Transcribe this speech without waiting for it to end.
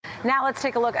Now let's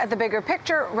take a look at the bigger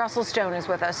picture. Russell Stone is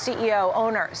with us, CEO,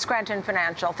 owner, Scranton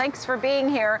Financial. Thanks for being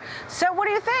here. So what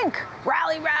do you think?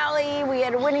 Rally. We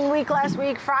had a winning week last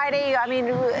week, Friday. I mean,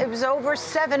 it was over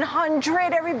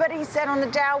 700. Everybody said on the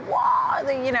Dow, wow,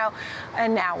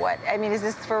 and now what? I mean, is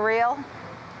this for real?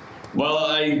 Well,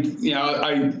 I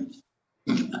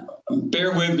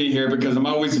bear with me here because I'm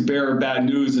always a bearer of bad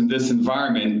news in this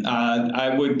environment.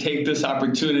 I would take this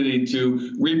opportunity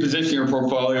to reposition your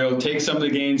portfolio, take some of the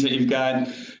gains that you've got,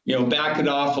 back it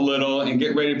off a little and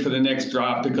get ready for the next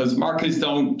drop, because markets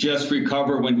don't just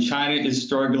recover when China is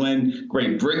struggling,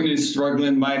 Great Britain is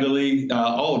struggling mightily,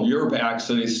 all of Europe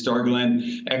actually is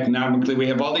struggling economically. We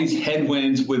have all these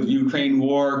headwinds with Ukraine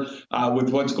war, with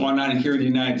what's going on here in the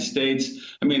United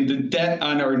States. I mean, the debt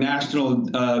on our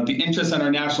the interest on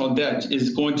our national debt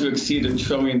is going to exceed $1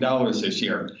 trillion this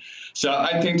year. So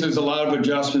I think there's a lot of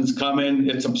adjustments coming.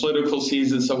 It's a political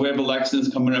season, so we have elections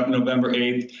coming up November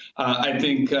 8th. I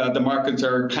think the markets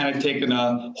are kind of taking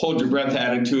a hold your breath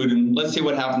attitude, and let's see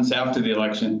what happens after the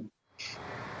election.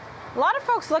 A lot of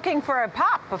folks looking for a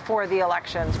pop before the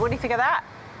elections. What do you think of that?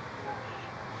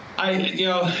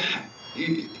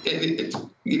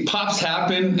 Pops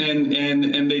happen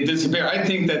and they disappear. I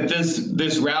think that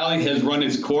this rally has run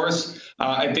its course.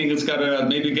 I think it's got to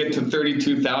maybe get to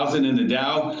 32,000 in the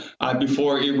Dow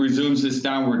before it resumes this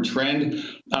downward trend.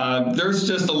 There's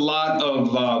just a lot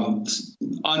of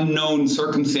unknown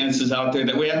circumstances out there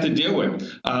that we have to deal with.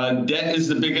 Debt is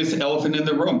the biggest elephant in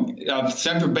the room.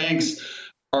 Central banks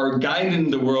are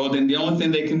guiding the world, and the only thing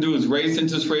they can do is raise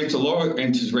interest rates or lower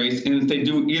interest rates. And if they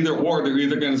do either or, they're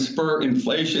either going to spur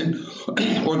inflation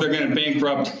or they're going to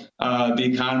bankrupt the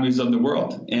economies of the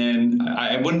world. And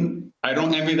I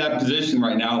don't envy that position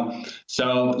right now.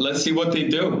 So let's see what they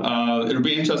do. It'll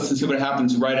be interesting to see what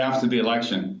happens right after the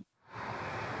election.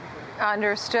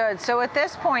 Understood. So at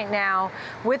this point now,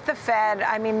 with the Fed,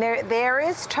 I mean, there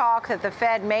is talk that the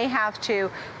Fed may have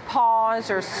to pause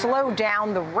or slow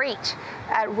down the rate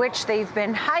at which they've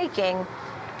been hiking,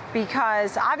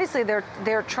 because obviously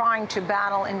they're trying to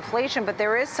battle inflation, but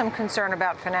there is some concern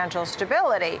about financial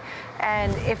stability.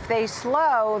 And if they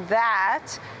slow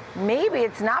that, maybe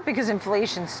it's not because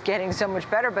inflation's getting so much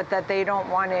better, but that they don't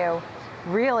want to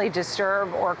really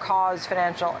disturb or cause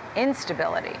financial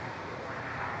instability.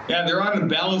 Yeah, they're on a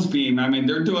balance beam. I mean,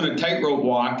 they're doing a tightrope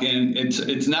walk, and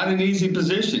it's not an easy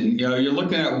position. You're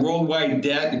looking at worldwide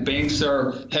debt. Banks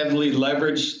are heavily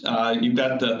leveraged. You've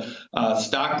got the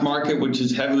stock market, which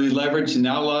is heavily leveraged, and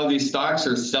now a lot of these stocks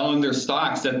are selling their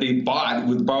stocks that they bought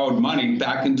with borrowed money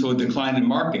back into a declining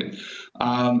market.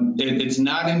 It's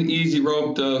not an easy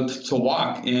rope to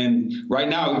walk, and right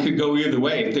now it could go either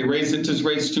way. If they raise interest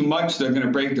rates too much, they're going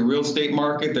to break the real estate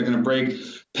market. They're going to break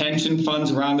pension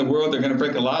funds around the world. They're going to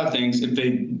break a lot of things. If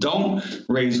they don't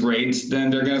raise rates, then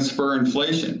they're going to spur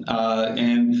inflation.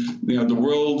 And the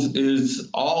world is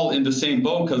all in the same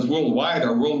boat, because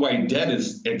our worldwide debt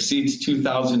exceeds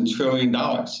 $2,000 trillion.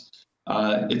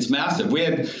 It's massive. We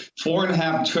had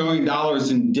 $4.5 trillion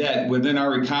in debt within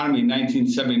our economy in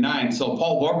 1979. So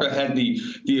Paul Volcker had the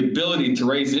ability to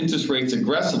raise interest rates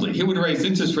aggressively. He would raise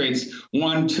interest rates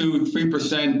 1%, 2%,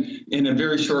 3% in a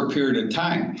very short period of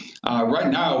time. Right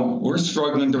now, we're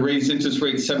struggling to raise interest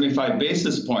rates 75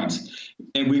 basis points.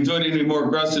 And we do it even more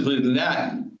aggressively than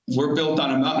that. We're built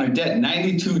on a mountain of debt,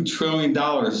 $92 trillion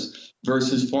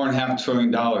versus $4.5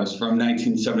 trillion from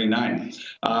 1979.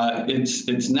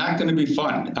 It's not going to be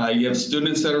fun. You have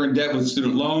students that are in debt with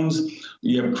student loans.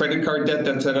 You have credit card debt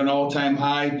that's at an all-time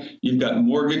high. You've got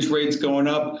mortgage rates going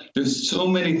up. There's so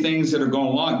many things that are going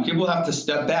along. People have to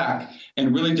step back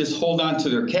and really just hold on to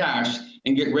their cash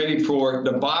and get ready for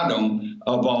the bottom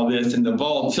of all this and the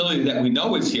volatility that we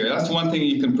know is here. That's one thing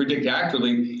you can predict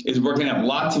accurately, is we're going to have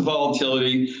lots of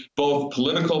volatility, both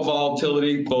political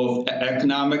volatility, both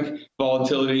economic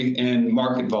volatility, and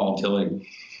market volatility.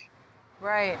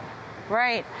 Right.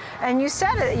 And you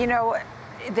said it,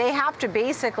 they have to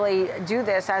basically do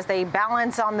this as they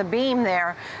balance on the beam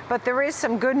there. But there is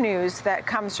some good news that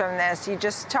comes from this. You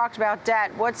just talked about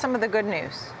debt. What's some of the good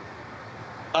news?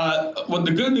 Well,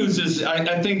 the good news is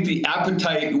I think the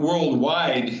appetite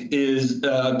worldwide is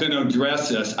going to address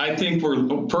this. I think we're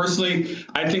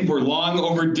long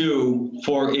overdue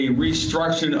for a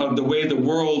restructuring of the way the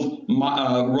world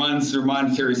runs their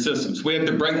monetary systems. We had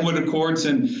the Bretton Woods Accords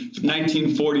in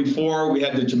 1944. We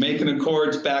had the Jamaican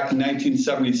Accords back in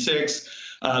 1976.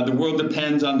 The world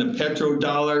depends on the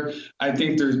petrodollar. I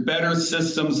think there's better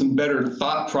systems and better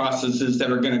thought processes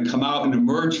that are going to come out and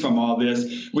emerge from all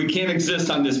this. We can't exist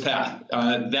on this path.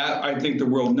 That I think the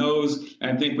world knows.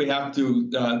 And I think we have to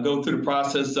go through the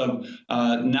process of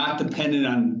not depending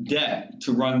on debt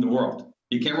to run the world.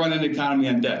 You can't run an economy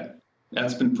on debt.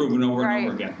 That's been proven over and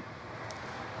over again.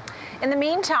 In the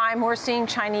meantime, we're seeing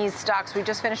Chinese stocks. We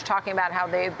just finished talking about how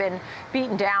they've been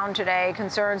beaten down today.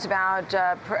 Concerns about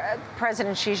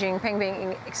President Xi Jinping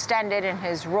being extended in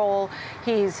his role.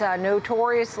 He's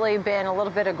notoriously been a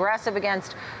little bit aggressive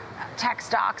against tech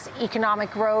stocks, economic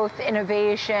growth,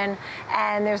 innovation,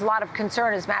 and there's a lot of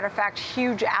concern. As a matter of fact,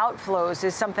 huge outflows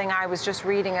is something I was just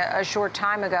reading a short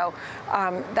time ago.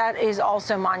 That is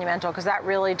also monumental because that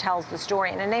really tells the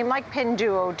story. And a name like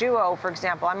Pinduoduo, for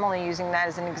example, I'm only using that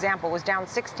as an example, was down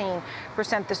 16%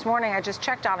 this morning. I just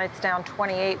checked on it, it's down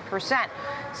 28%.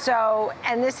 So,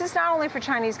 and this is not only for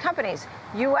Chinese companies.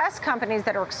 U.S. companies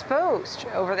that are exposed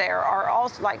over there are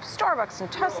also like Starbucks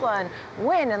and Tesla and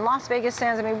Wynn and Las Vegas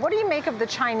Sands. I mean, what do you make of the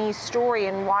Chinese story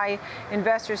and why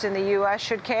investors in the U.S.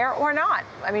 should care or not?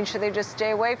 I mean, should they just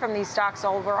stay away from these stocks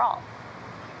overall?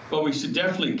 Well, we should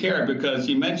definitely care because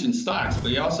you mentioned stocks,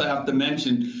 but you also have to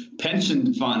mention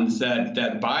pension funds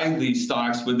that buy these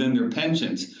stocks within their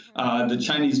pensions. The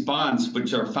Chinese bonds,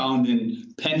 which are found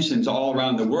in pensions all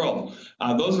around the world,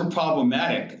 those are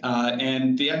problematic.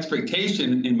 And the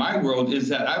expectation in my world is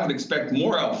that I would expect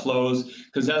more outflows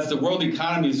because as the world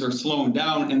economies are slowing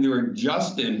down and they're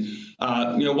adjusting,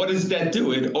 what does that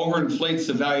do? It overinflates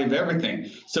the value of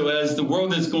everything. So as the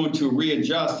world is going to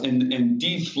readjust and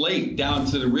deflate down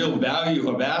to the real value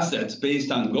of assets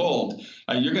based on gold,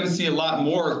 you're going to see a lot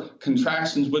more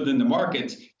contractions within the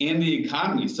markets and the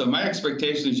economy. So my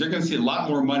expectation is you're going to see a lot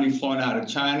more money flowing out of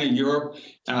China, Europe,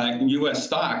 and U.S.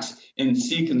 stocks and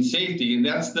seeking safety. And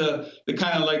that's the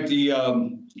kind of like the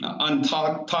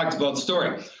untalked about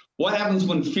story. What happens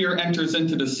when fear enters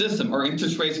into the system? Are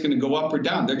interest rates going to go up or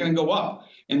down? They're going to go up.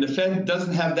 And the Fed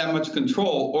doesn't have that much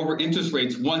control over interest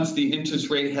rates once the interest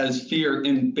rate has fear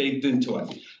baked into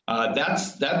it.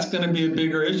 That's going to be a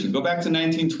bigger issue. Go back to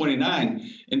 1929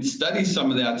 and study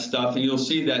some of that stuff, and you'll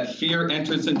see that fear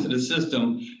enters into the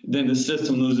system, then the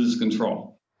system loses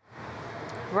control.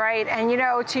 Right. And,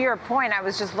 to your point, I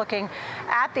was just looking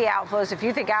at the outflows. If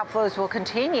you think outflows will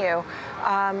continue,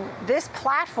 this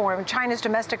platform, China's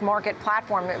domestic market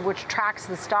platform, which tracks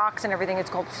the stocks and everything, it's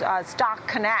called Stock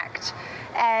Connect.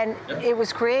 And it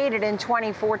was created in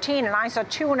 2014. And I saw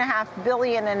 $2.5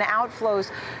 billion in outflows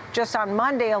just on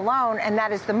Monday alone. And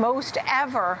that is the most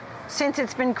ever since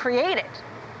it's been created.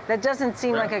 That doesn't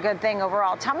seem like a good thing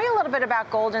overall. Tell me a little bit about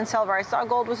gold and silver. I saw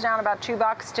gold was down about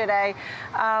 $2 today.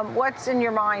 What's in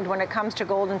your mind when it comes to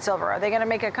gold and silver? Are they going to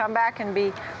make a comeback and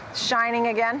be shining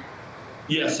again?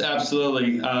 Yes,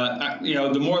 absolutely.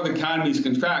 The more the economies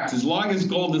contract, as long as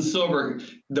gold and silver,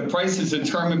 the price is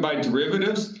determined by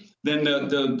derivatives, then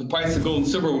the price of gold and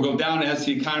silver will go down as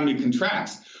the economy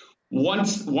contracts.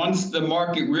 Once the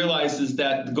market realizes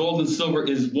that gold and silver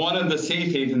is one of the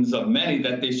safe havens of many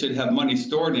that they should have money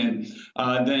stored in,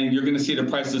 then you're going to see the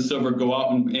price of silver go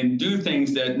up and do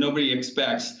things that nobody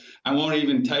expects. I won't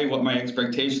even tell you what my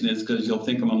expectation is because you'll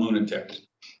think I'm a lunatic.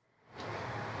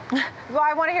 Well,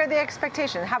 I want to hear the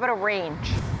expectation. How about a range?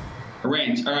 A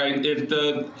range. All right. If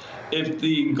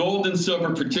the gold and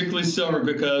silver, particularly silver,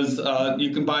 because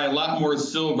you can buy a lot more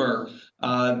silver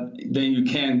than you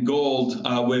can gold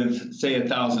with, say,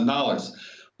 $1,000.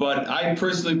 But I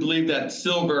personally believe that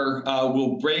silver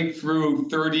will break through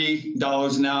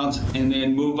 $30 an ounce and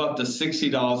then move up to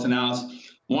 $60 an ounce.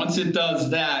 Once it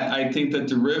does that, I think that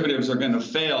derivatives are going to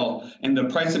fail and the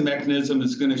pricing mechanism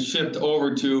is going to shift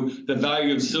over to the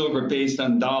value of silver based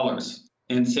on dollars.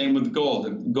 And same with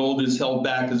gold. Gold is held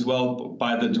back as well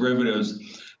by the derivatives.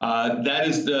 That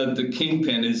is the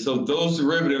kingpin. So those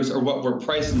derivatives are what we're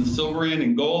pricing silver in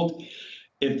and gold.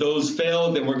 If those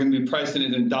fail, then we're going to be pricing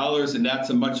it in dollars, and that's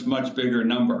a much, much bigger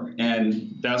number.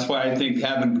 And that's why I think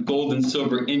having gold and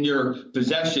silver in your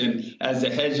possession as a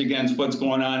hedge against what's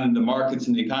going on in the markets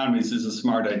and the economies is a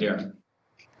smart idea.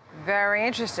 Very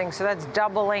interesting. So that's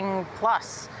doubling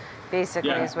plus, basically,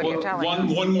 is what you're telling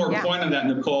us. One more point on that,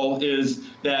 Nicole, is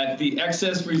that the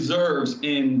excess reserves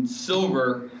in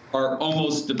silver are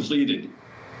almost depleted.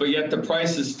 But yet the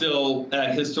price is still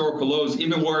at historical lows,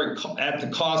 even where at the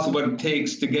cost of what it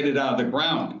takes to get it out of the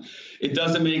ground. It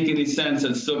doesn't make any sense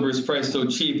that silver is priced so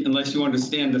cheap unless you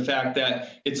understand the fact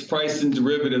that it's priced in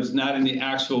derivatives, not in the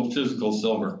actual physical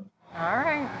silver. All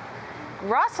right.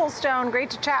 Russell Stone,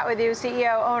 great to chat with you,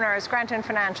 CEO, owner of Scranton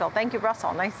Financial. Thank you,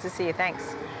 Russell. Nice to see you.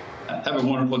 Thanks. Have a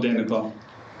wonderful day, Nicole.